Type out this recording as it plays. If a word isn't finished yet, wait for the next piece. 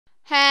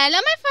Hello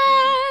my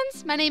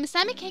friends! My name is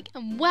SammiiCake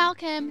and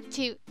welcome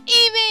to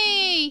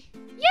Evie!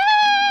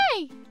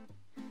 Yay!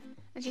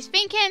 And she's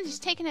thinking, she's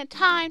taking her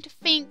time to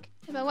think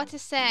about what to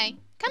say.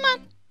 Come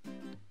on!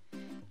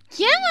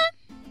 Come on!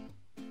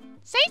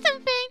 Say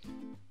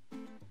something!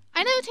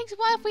 I know it takes a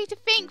while for you to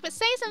think, but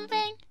say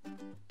something!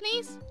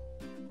 Please?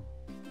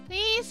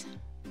 Please?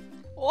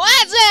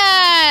 What's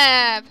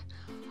up?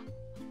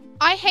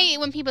 I hate it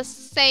when people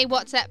say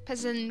what's up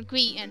as a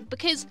greeting,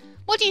 because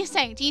what do you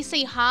say? Do you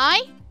say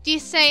hi? Do you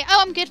say, oh,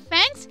 I'm good,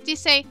 thanks? Do you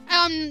say,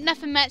 oh, I'm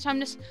nothing much, I'm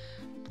just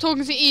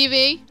talking to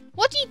Evie?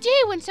 What do you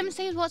do when someone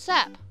says what's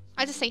up?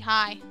 I just say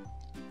hi.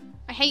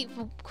 I hate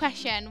the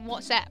question,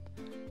 what's up?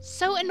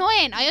 So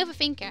annoying. I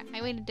overthink it. I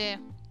really do.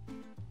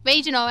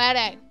 Raging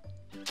already.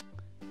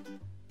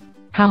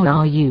 How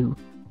are you?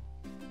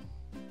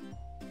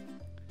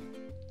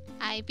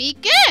 I be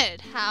good.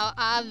 How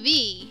are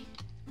we?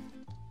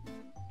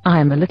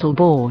 I am a little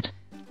bored.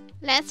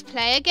 Let's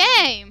play a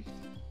game.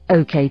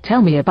 Okay,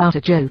 tell me about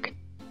a joke.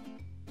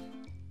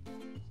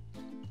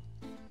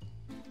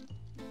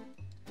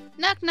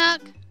 Knock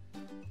knock.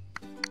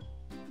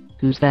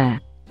 Who's there?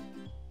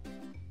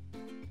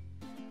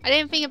 I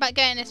didn't think about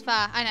going this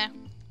far. I know.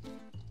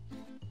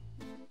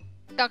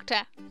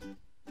 Doctor.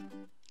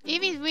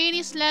 Evie's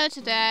really slow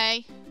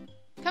today.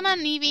 Come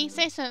on, Evie,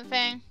 say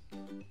something.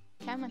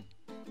 Come on.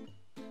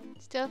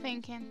 Still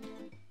thinking.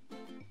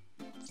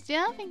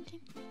 Still thinking.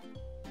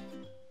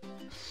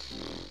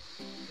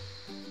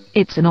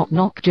 It's a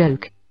knock-knock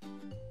joke.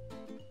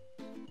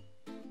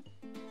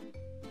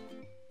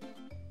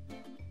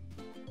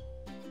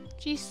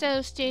 She's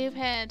so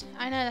stupid.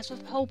 I know, that's the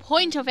whole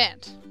point of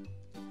it.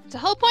 The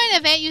whole point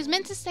of it, you was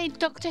meant to say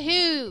Doctor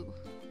Who.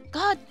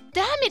 God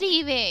damn it,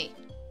 Evie.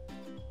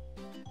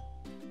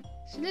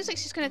 She looks like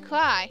she's gonna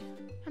cry.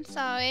 I'm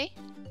sorry.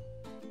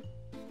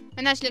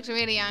 And now she looks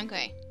really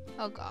angry.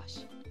 Oh gosh.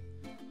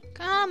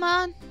 Come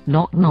on.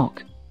 Knock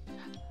knock.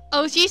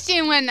 Oh, she's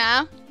doing one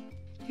now.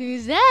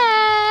 Who's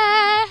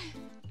there?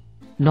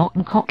 Knock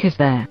knock is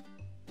there.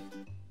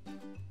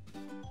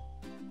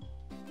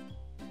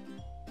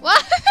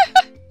 What?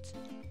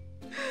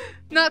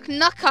 Knock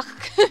knock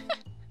cock.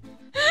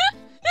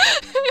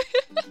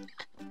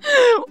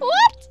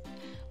 What?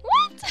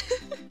 What?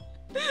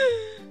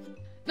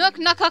 Knock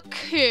knock cock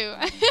who?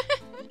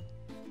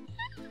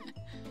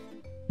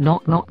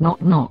 Knock knock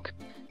knock knock.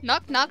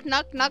 Knock knock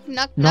knock knock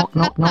knock Knock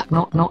knock knock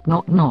knock knock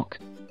knock knock.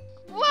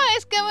 What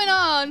is going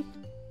on?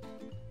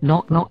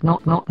 Knock knock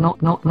knock knock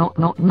knock knock knock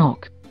knock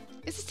knock.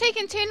 This is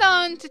taking too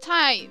long to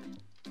type.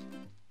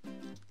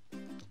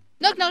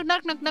 Knock knock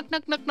knock knock knock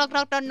knock knock knock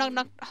knock knock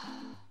knock.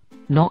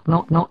 Knock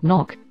knock knock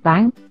knock.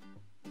 Bang.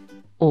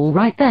 All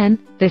right then,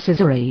 this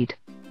is a raid.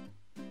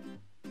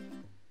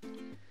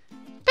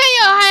 Put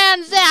your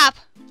hands up!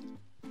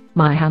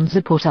 My hands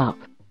are put up.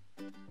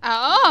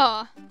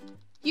 Oh!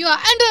 You are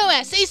under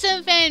arrest! Say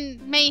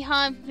something may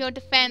harm your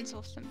defense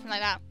or something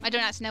like that. I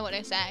don't actually know what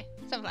they say.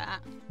 Something like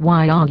that.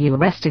 Why are you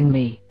arresting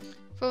me?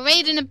 For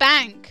raiding a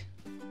bank.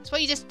 That's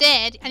what you just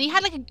did. And you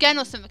had like a gun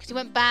or something because you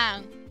went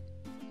bang.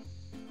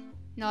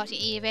 Naughty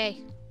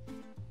Evie.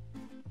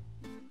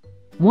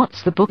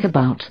 What's the book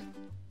about?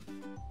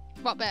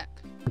 What book?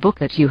 The book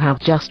that you have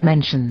just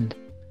mentioned.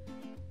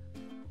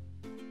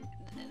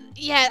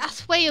 Yeah,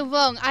 that's where you're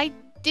wrong. I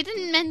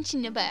didn't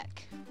mention your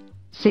book.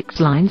 6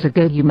 lines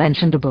ago you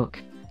mentioned a book.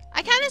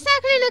 I can't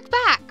exactly look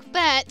back,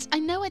 but I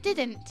know I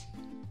didn't.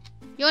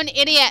 You're an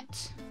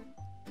idiot.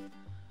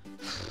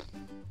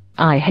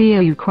 I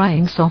hear you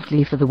crying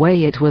softly for the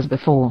way it was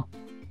before.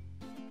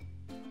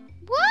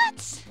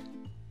 What?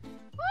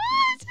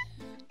 What?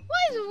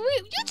 What is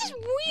weird? You're just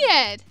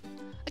weird.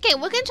 Okay,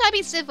 we're gonna try to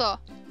be civil.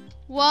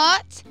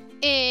 What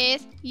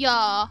is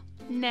your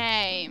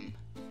name?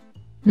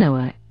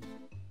 Noah.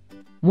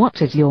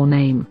 What is your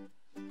name?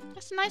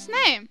 That's a nice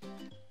name.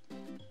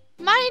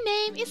 My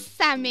name is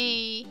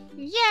Sammy.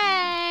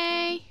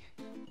 Yay!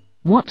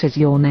 What is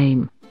your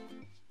name?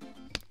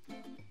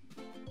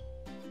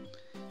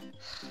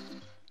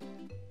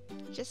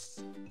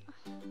 Just...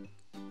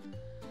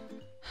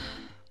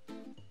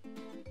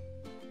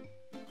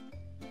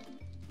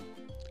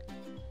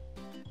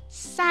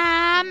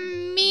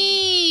 Sammy!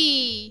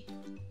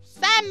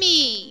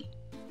 Sammy!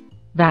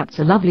 That's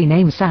a lovely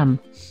name, Sam.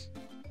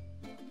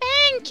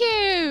 Thank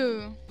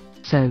you!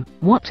 So,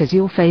 what is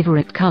your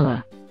favorite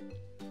color?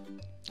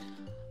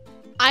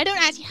 I don't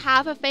actually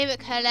have a favorite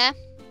color.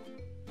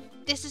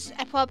 This is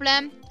a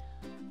problem.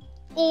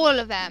 All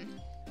of them.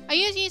 I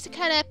usually use the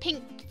color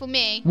pink for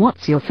me,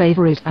 What's your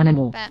favorite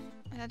animal? but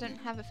I don't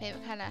have a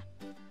favorite color.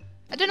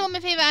 I don't know what my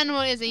favorite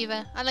animal is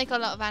either. I like a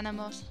lot of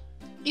animals.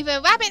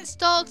 Either rabbits,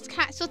 dogs,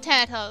 cats, or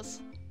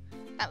turtles.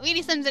 That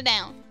really sums it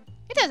down.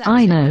 It does actually.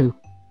 I know.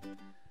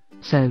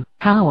 So,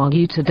 how are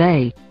you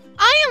today?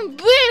 I am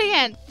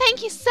brilliant!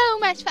 Thank you so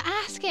much for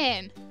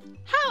asking.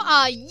 How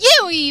are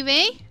you,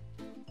 Evie?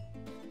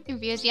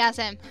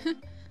 Enthusiasm.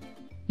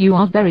 You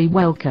are very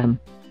welcome.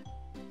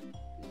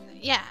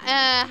 Yeah,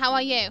 how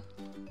are you?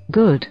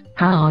 Good,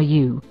 how are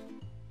you?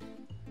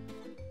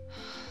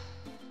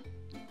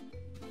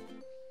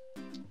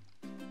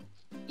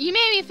 You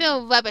made me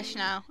feel rubbish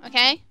now,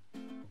 okay?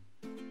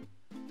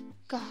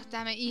 God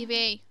damn it,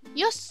 Evie.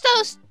 You're so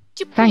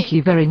stupid. Thank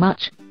you very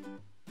much.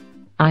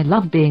 I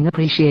love being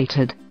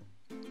appreciated.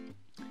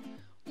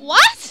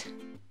 What?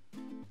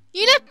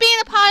 You love being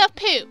a pile of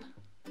poop.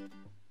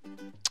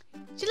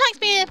 She likes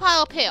being a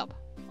pile of poop.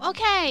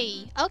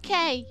 Okay.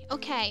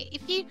 If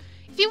you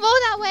roll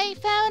that way,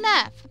 fair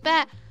enough.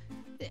 But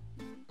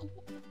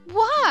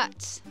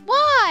what?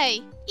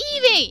 Why?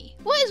 Evie,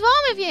 what is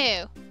wrong with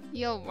you?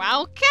 You're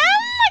welcome,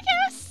 I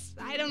guess.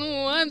 I don't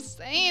know why I'm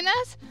saying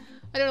that.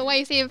 I don't know why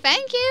you're saying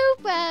thank you,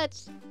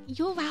 but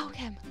you're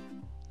welcome.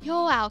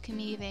 You're welcome,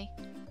 Evie.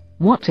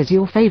 What is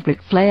your favourite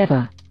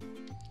flavour?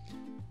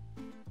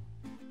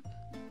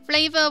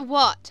 Flavour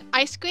what?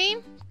 Ice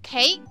cream?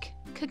 Cake?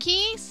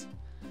 Cookies?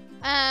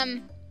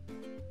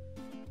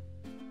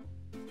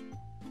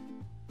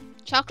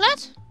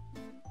 Chocolate?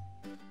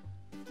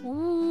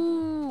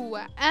 Ooh,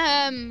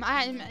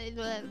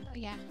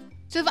 yeah.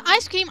 So for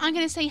ice cream, I'm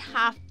gonna say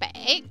half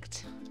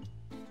baked.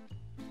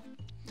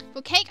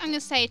 For cake, I'm gonna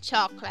say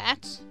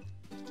chocolate.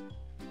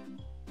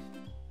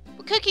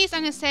 For cookies,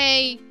 I'm gonna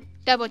say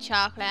double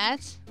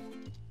chocolate.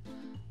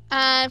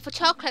 And for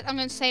chocolate, I'm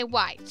gonna say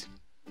white,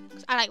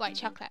 because I like white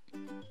chocolate.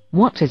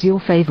 What is your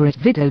favourite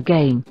video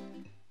game?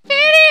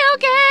 Video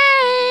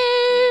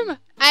game!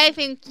 I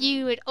think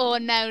you would all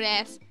know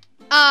this.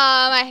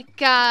 Oh my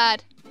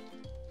god.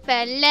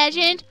 The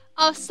Legend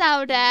of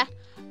Zelda,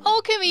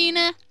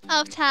 Ocarina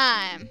of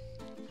Time.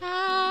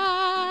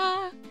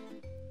 Ah.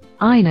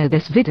 I know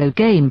this video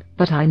game,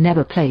 but I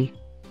never play.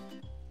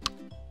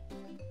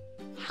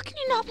 How can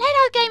you not play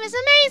that game? It's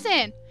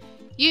amazing.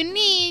 You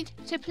need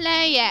to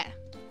play it.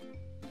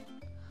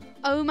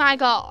 Oh my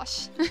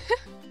gosh.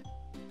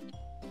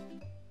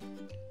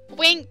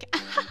 Wink.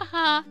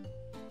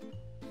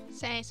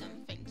 Say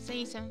something,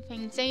 say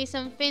something, say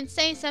something,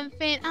 say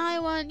something. I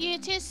want you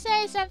to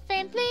say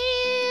something,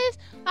 please.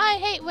 I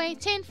hate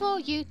waiting for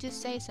you to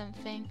say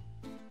something.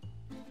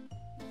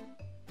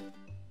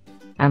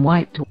 And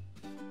white. That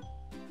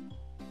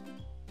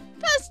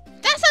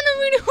sounded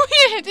really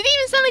weird. It didn't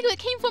even sound like it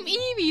came from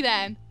Evie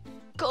then.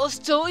 Got a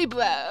story,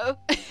 bro.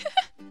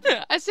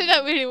 I said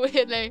that really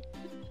weirdly.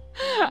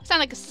 I sound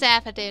like a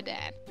surfer dude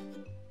then.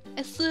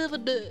 A surfer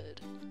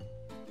dude.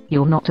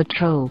 You're not a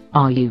troll,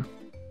 are you?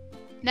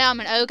 No, I'm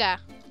an ogre.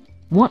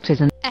 What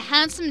is A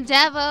handsome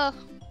devil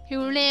who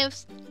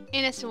lives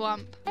in a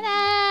swamp.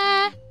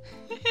 Ta-da!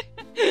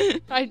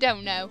 I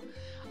don't know.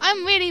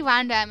 I'm really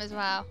random as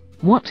well.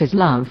 What is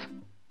love?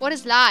 What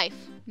is life?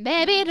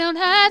 Baby, don't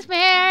hurt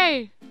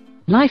me!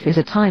 Life is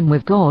a time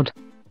with God.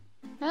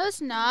 No, it's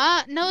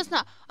not. No, it's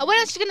not. Oh, when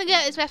else are you gonna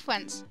get this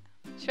reference?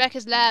 Shrek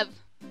is love.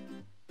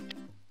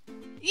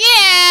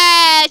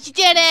 Yeah! She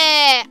did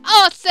it!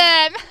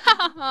 Awesome!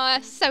 Oh,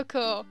 that's so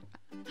cool.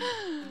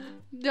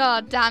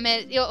 Oh, damn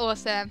it. You're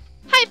awesome.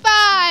 High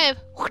five!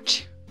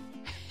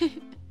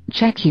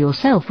 Check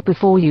yourself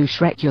before you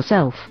Shrek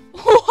yourself.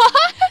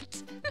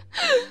 What?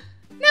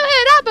 Never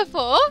heard that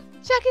before.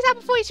 Check yourself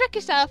before you Shrek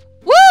yourself.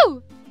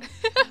 Woo!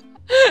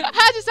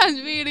 That just sounds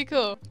really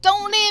cool.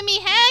 Don't leave me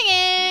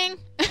hanging.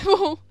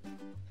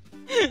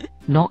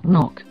 Knock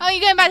knock. Oh,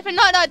 you're going back to the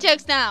knock knock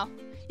jokes now.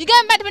 You're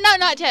going back to the knock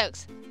knock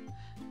jokes.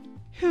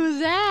 Who's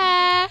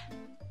there?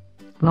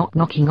 Knock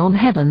knocking on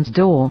heaven's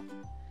door.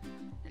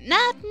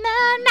 Knock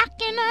knock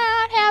knocking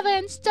on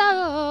heaven's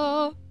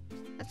door.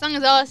 That song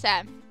is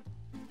awesome.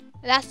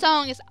 That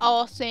song is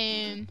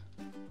awesome.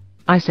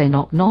 I say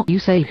knock knock, you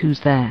say who's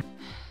there.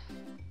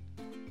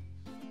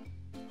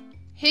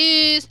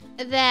 Who's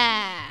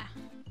there?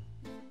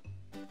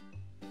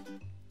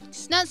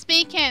 She's not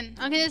speaking.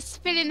 I'm gonna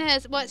fill in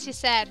what she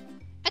said.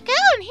 A girl,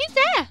 and who's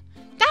there?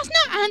 That's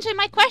not answering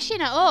my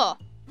question at all.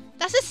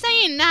 That's just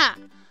saying that.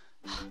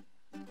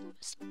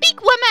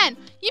 Speak, woman!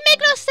 You make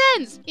no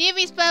sense!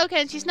 Evie's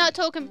spoken. She's not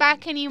talking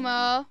back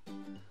anymore.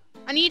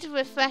 I need to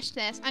refresh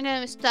this. I'm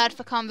gonna start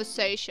the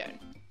conversation.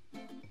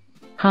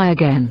 Hi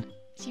again.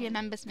 She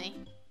remembers me.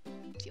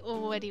 She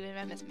already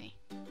remembers me.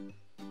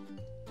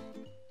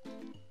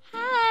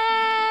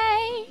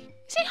 Hi!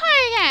 Say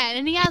hi again,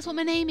 and he asks what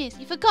my name is.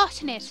 You've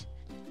forgotten it.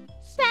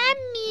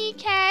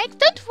 SammiiCake!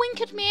 Don't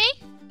wink at me!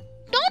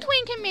 Don't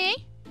wink at me!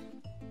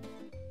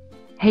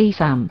 Hey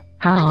Sam,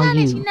 how are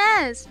She you?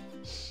 knows.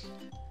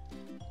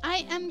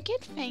 I am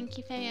good, thank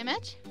you very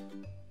much.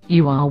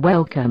 You are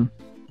welcome.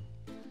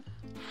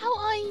 How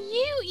are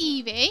you,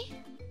 Evie?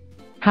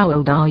 How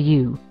old are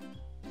you?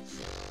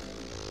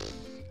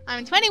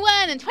 I'm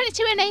 21 and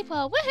 22 in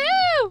April.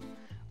 Woohoo!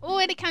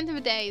 Already counting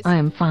the days. I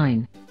am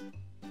fine.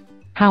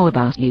 How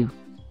about you?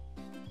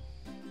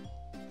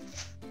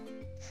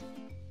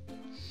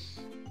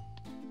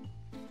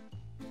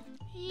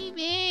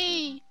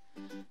 Evie!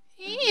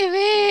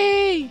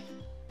 Evie!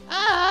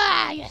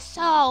 Ah, you're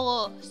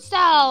so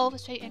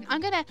frustrating.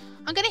 I'm gonna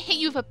hit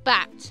you with a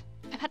bat.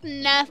 I've had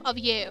enough of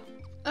you.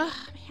 Ugh,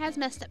 my hair's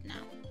messed up now.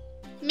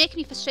 You're making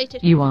me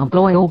frustrated. You are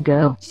boy or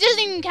girl? She doesn't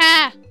even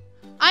care.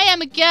 I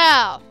am a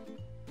girl.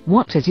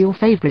 What is your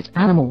favourite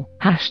animal?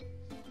 Hash.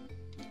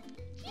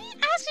 You're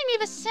asking me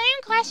the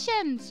same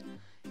questions.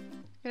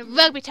 I'm gonna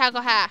rugby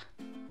tackle her.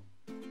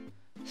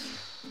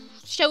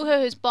 Show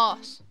her who's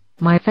boss.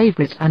 My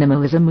favorite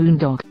animal is a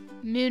moondog.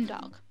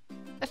 Moondog.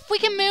 A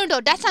freaking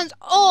moondog. That sounds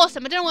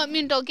awesome. I don't know what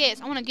moondog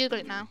is. I want to Google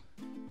it now.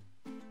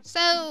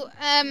 So,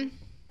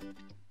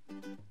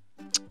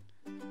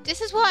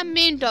 this is what a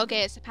moondog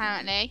is,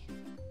 apparently.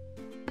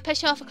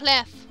 Push you off a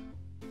cliff.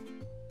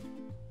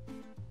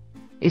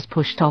 Is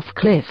pushed off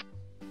cliff.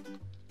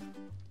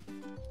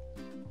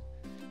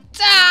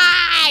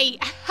 Die!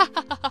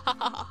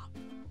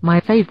 My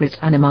favorite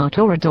animal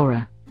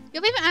Toradora.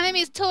 Your favorite anime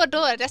is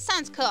Toradora. That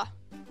sounds cool.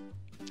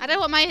 I don't know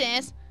what mine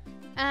is.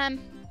 I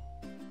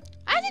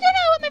actually don't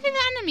know what my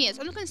favorite anime is.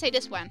 I'm just going to say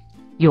this one.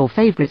 Your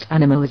favorite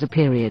animal is a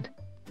period.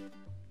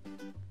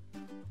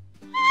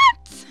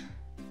 What?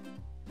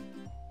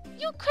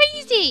 You're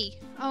crazy.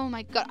 Oh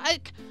my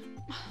god.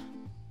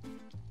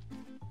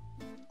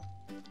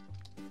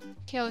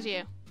 Kills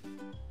you.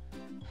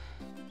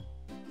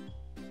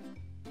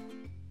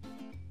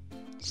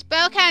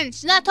 Spellcan,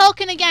 she's not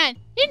talking again.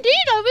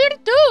 Indeed, I really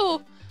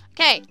do.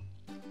 Okay.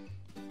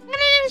 I'm gonna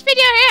end this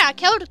video here. I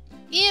killed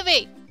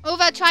Evie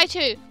over try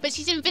to, but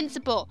she's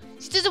invincible.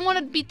 She doesn't want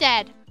to be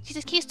dead. She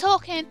just keeps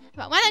talking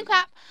about random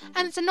crap,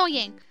 and it's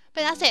annoying.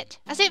 But that's it.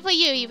 That's it for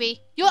you,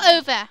 Evie. You're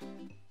over.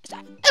 It's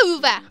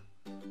over.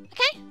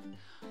 Okay?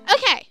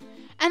 Okay.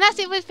 And that's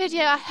it for this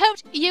video. I hope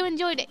you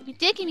enjoyed it. If you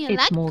did, give me a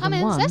like,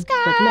 comment, and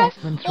subscribe.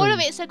 All of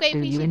it is so great. Do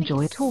you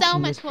enjoy talking so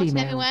much with for watching,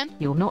 females? everyone.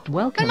 You're not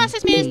welcome. Go to my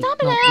sister's videos down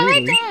below, Not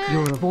right really. there.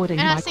 You're avoiding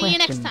And my I'll see you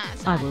next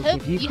questions. time. So I will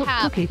give you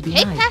have cookies to be a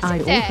nice. fantastic I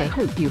day. also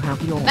hope you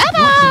have your Bye-bye. what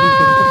do you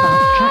think of the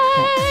fast track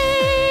text?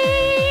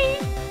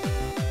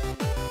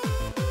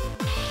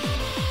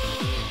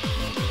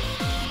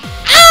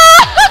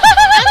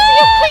 Answer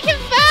your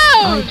freaking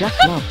phone! I just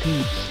love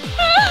peeps.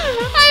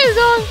 That is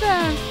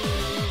awesome.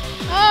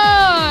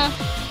 Oh,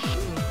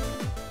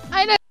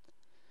 I know.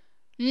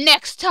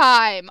 Next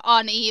time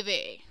on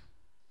Evie.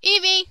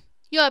 Evie,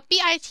 you're a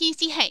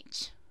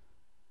bitch.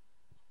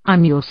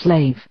 I'm your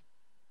slave.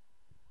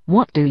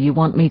 What do you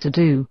want me to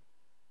do?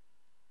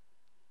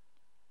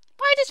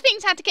 Why does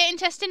things have to get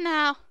interesting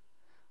now?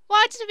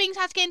 Why does things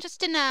have to get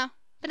interesting now?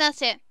 But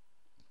that's it.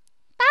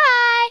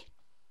 Bye.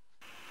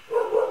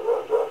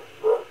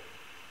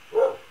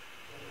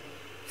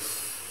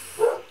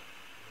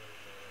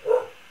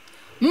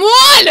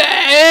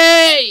 Morning!